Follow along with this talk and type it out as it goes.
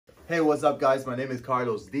Hey, what's up, guys? My name is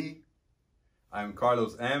Carlos D. I'm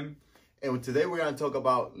Carlos M. And today we're going to talk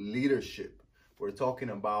about leadership. We're talking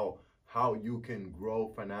about how you can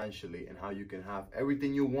grow financially and how you can have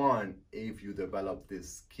everything you want if you develop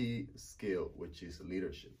this key skill, which is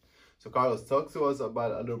leadership. So, Carlos, talk to us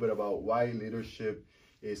about a little bit about why leadership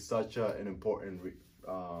is such an important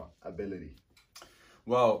ability.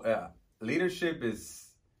 Well, leadership is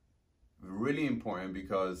really important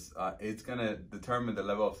because it's going to determine the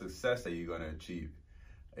level of success that you're going to achieve.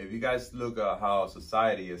 If you guys look at how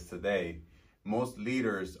society is today, most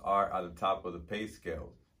leaders are at the top of the pay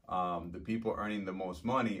scale. The people earning the most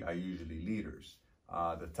money are usually leaders.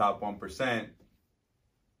 The top 1%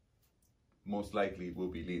 most likely will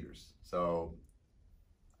be leaders. So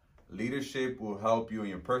leadership will help you in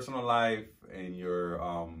your personal life, in your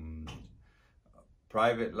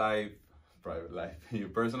private life, your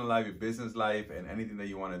personal life, your business life, and anything that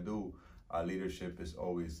you want to do. Leadership is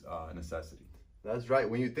always a necessity. That's right.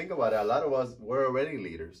 When you think about it, a lot of us, we're already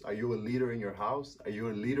leaders. Are you a leader in your house? Are you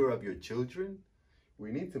a leader of your children? We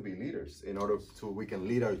need to be leaders in order to we can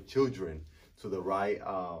lead our children to the right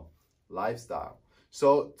lifestyle.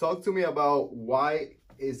 So talk to me about why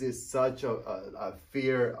is it such a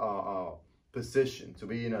fear position to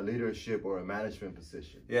be in a leadership or a management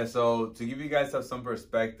position? Yeah, so to give you guys some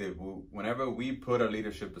perspective, whenever we put a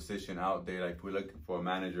leadership position out there, like we're looking for a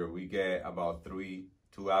manager, we get about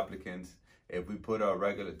two applicants. If we put a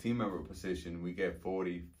regular team member position, we get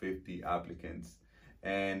 40, 50 applicants.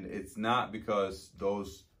 And it's not because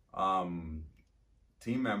those team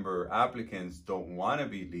member applicants don't want to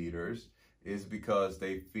be leaders. It's because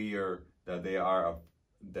they fear that they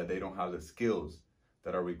don't have the skills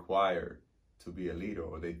that are required to be a leader,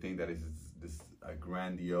 or they think that it's this a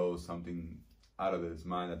grandiose something out of this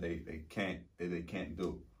mind that they can't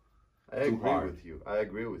do. I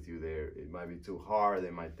agree with you there. It might be too hard.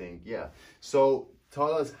 They might think, yeah. So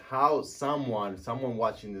tell us how someone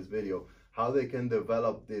watching this video, how they can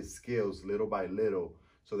develop these skills little by little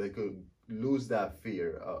so they could lose that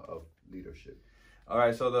fear of leadership. All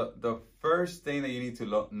right, so the first thing that you need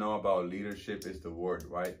to know about leadership is the word,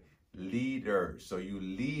 right? Leader. So you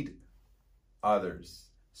lead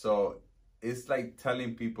others. So it's like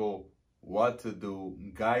telling people what to do,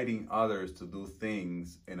 guiding others to do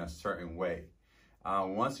things in a certain way.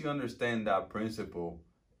 Once you understand that principle,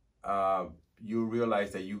 you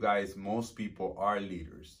realize that most people are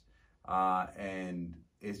leaders. And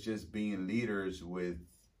it's just being leaders with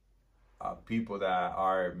people that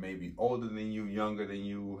are maybe older than you, younger than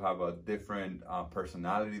you, have a different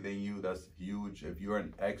personality than you. That's huge. If you're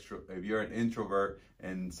an introvert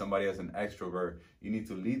and somebody is an extrovert, you need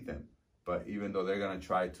to lead them. But even though they're gonna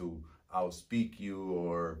try to outspeak you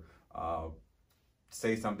or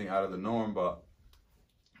say something out of the norm, but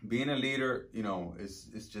being a leader,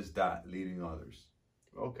 it's just that, leading others.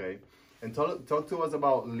 Okay, and talk to us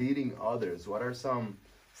about leading others. What are some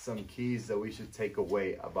keys that we should take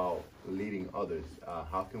away about leading others?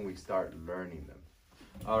 How can we start learning them?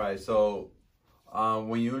 All right, so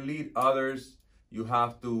when you lead others, you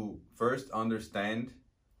have to first understand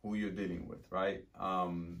who you're dealing with, right?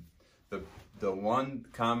 The one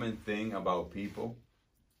common thing about people,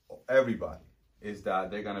 everybody, is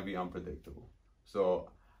that they're gonna be unpredictable. So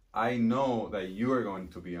I know that you are going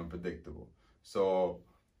to be unpredictable. So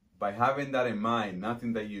by having that in mind,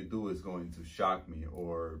 nothing that you do is going to shock me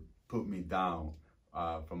or put me down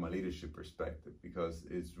from a leadership perspective, because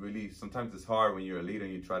sometimes it's hard when you're a leader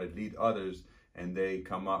and you try to lead others and they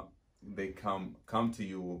come to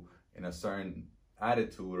you in a certain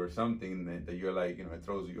attitude or something that you're like, it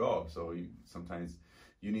throws you off. So sometimes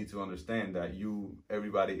you need to understand that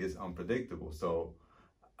everybody is unpredictable. So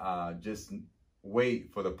just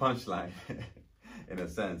wait for the punchline in a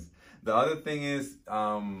sense. The other thing is,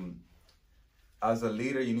 as a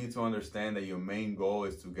leader, you need to understand that your main goal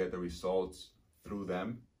is to get the results through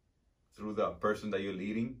the person that you're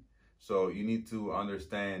leading. So you need to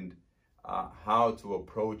understand how to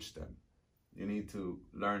approach them. You need to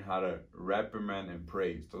learn how to reprimand and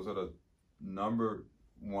praise. Those are the number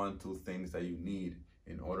 1, 2 things that you need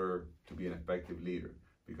in order to be an effective leader.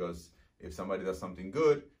 Because if somebody does something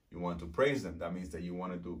good, you want to praise them. That means that you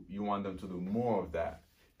want them to do more of that.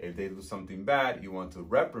 If they do something bad, you want to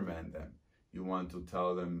reprimand them. You want to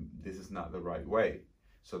tell them this is not the right way.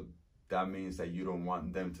 So that means that you don't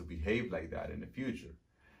want them to behave like that in the future.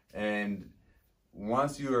 And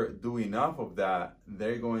once you're doing enough of that,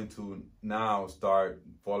 they're going to now start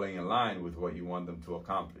falling in line with what you want them to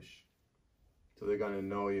accomplish. So they're going to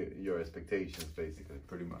know your expectations, basically.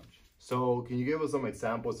 Pretty much. So can you give us some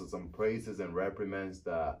examples of some praises and reprimands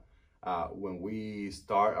that when we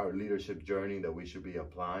start our leadership journey that we should be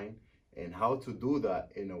applying, and how to do that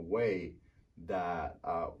in a way that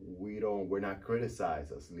we're not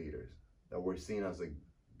criticized as leaders, that we're seen as a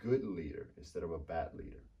good leader instead of a bad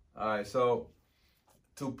leader. All right, so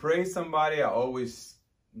to praise somebody, I always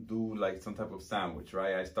do like some type of sandwich,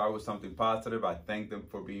 right? I start with something positive. I thank them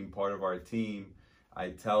for being part of our team. I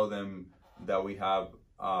tell them that we have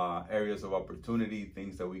areas of opportunity,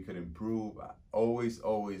 things that we could improve. I always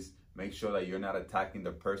make sure that you're not attacking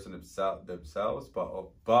the person themselves,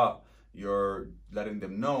 but you're letting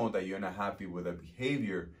them know that you're not happy with the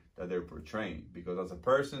behavior that they're portraying. Because as a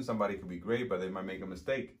person, somebody could be great, but they might make a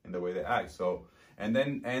mistake in the way they act. So, and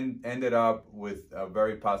then ended up with a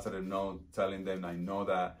very positive note, telling them, I know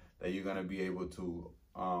that you're gonna be able to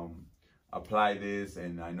apply this,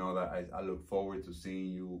 and I know that I look forward to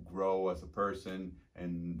seeing you grow as a person,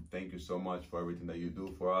 and thank you so much for everything that you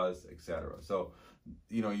do for us, etc. So,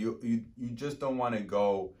 you know, you just don't want to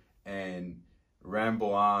go and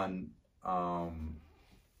ramble on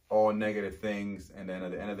all negative things, and then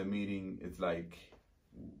at the end of the meeting, it's like,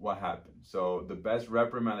 what happened? So the best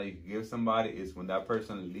reprimand that you can give somebody is when that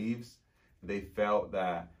person leaves, they felt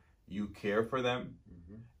that you care for them,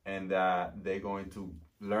 and that they're going to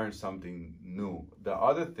learn something new. The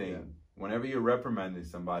other thing, whenever you're reprimanding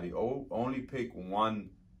somebody, only pick one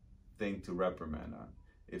thing to reprimand on.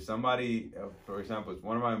 If somebody, for example, if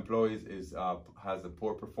one of my employees has a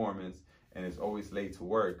poor performance and is always late to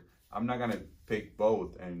work, I'm not gonna pick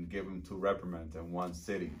both and give them 2 reprimands in one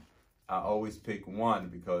sitting. I always pick one,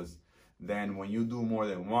 because then when you do more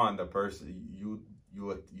than one, the person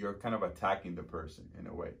you're kind of attacking the person in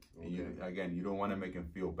a way. Okay. And you don't want to make them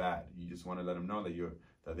feel bad. You just want to let them know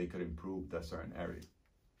that they could improve that certain area.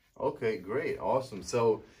 Okay, great, awesome.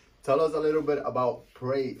 So tell us a little bit about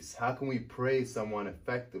praise. How can we praise someone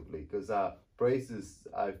effectively? Because praise is,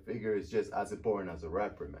 I figure, is just as important as a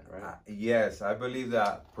reprimand, right? Yes, I believe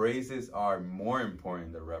that praises are more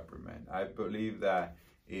important than reprimand. I believe that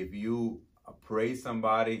if you praise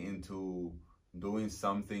somebody into doing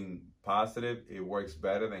something positive, it works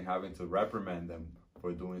better than having to reprimand them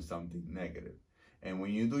for doing something negative. And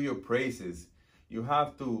when you do your praises, you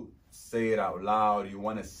have to say it out loud. You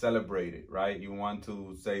want to celebrate it, right? You want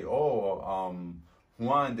to say,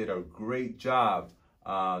 Juan did a great job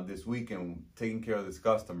this weekend taking care of this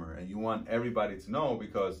customer. And you want everybody to know,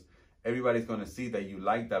 because everybody's going to see that you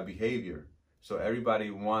like that behavior. So everybody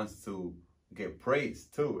wants to get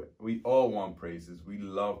praised too. We all want praises. We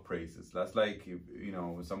love praises. That's like, you know,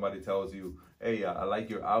 when somebody tells you, hey, I like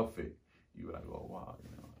your outfit, you're like, oh wow, you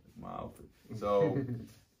know, my outfit. So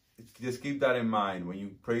just keep that in mind. When you're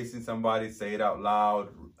praising somebody, say it out loud,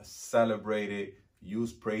 celebrate it,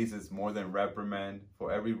 use praises more than reprimand.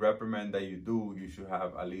 For every reprimand that you do, you should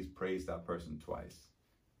have at least praised that person twice.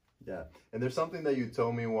 Yeah, and there's something that you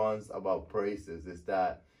told me once about praises, is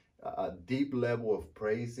that a deep level of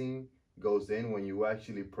praising goes in when you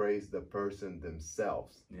actually praise the person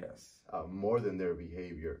themselves. Yes. More than their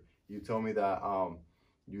behavior. You told me that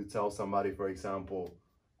you tell somebody, for example,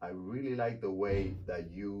 I really like the way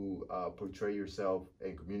that you portray yourself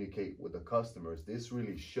and communicate with the customers. This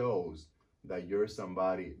really shows that you're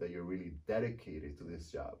somebody, that you're really dedicated to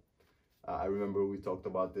this job. I remember we talked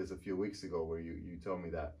about this a few weeks ago, where you told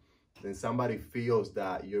me that then somebody feels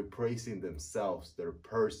that you're praising themselves, their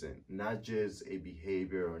person, not just a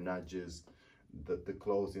behavior or not just the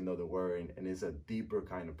clothing that they're wearing, and it's a deeper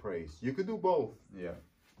kind of praise. You could do both. Yeah.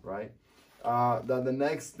 Right? The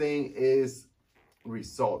next thing is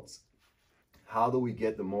results. How do we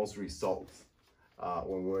get the most results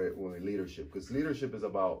when we're in leadership? Because leadership is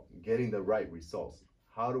about getting the right results.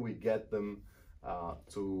 How do we get them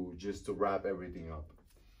to wrap everything up?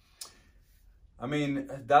 I mean,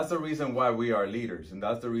 that's the reason why we are leaders, and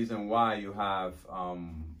that's the reason why you have,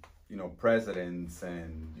 you know, presidents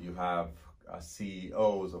and you have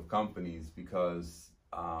CEOs of companies, because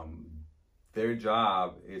their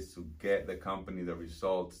job is to get the company the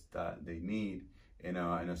results that they need in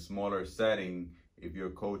a smaller setting. If you're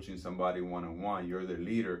coaching somebody one-on-one, you're the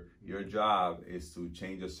leader. Your job is to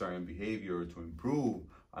change a certain behavior or to improve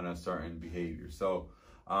on a certain behavior. So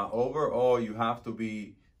overall, you have to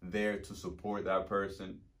be there to support that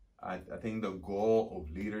person. I think the goal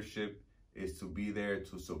of leadership is to be there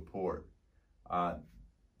to support.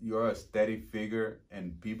 You're a steady figure,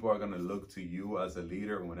 and people are going to look to you as a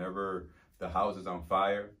leader whenever the house is on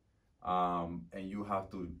fire, and you have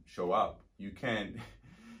to show up. You can't,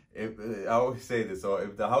 I always say this, so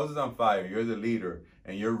if the house is on fire, you're the leader,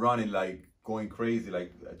 and you're running like going crazy,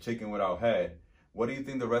 like a chicken without head, what do you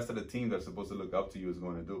think the rest of the team that's supposed to look up to you is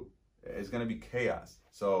going to do? It's going to be chaos.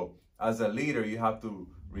 So as a leader, you have to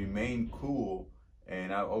remain cool.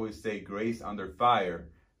 And I always say grace under fire.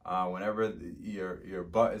 Whenever your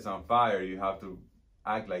butt is on fire, you have to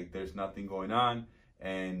act like there's nothing going on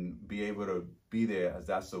and be able to be there as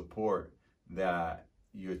that support that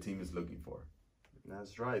your team is looking for.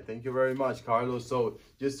 That's right. Thank you very much, Carlos. So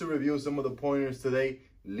just to review some of the pointers today,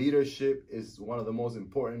 leadership is one of the most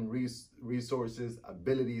important resources,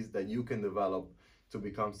 abilities that you can develop to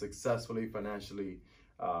become successfully financially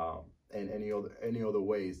and any other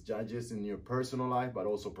ways, not just in your personal life, but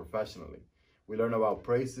also professionally. We learn about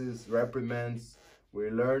praises, reprimands. We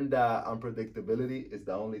learn that unpredictability is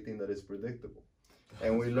the only thing that is predictable.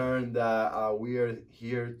 And we learn that we are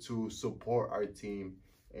here to support our team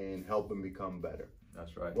and help them become better.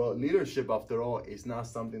 That's right. Well, leadership, after all, is not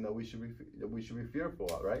something that we should be fearful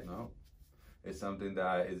of, right? No, it's something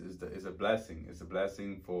that is a blessing. It's a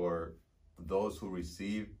blessing for those who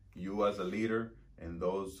receive you as a leader, and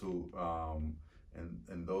those who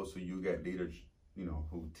and those who you get leaders,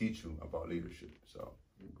 who teach you about leadership. So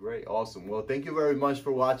great, awesome. Well, thank you very much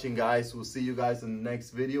for watching, guys. We'll see you guys in the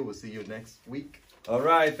next video. We'll see you next week. All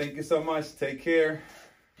right, thank you so much. Take care.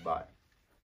 Bye.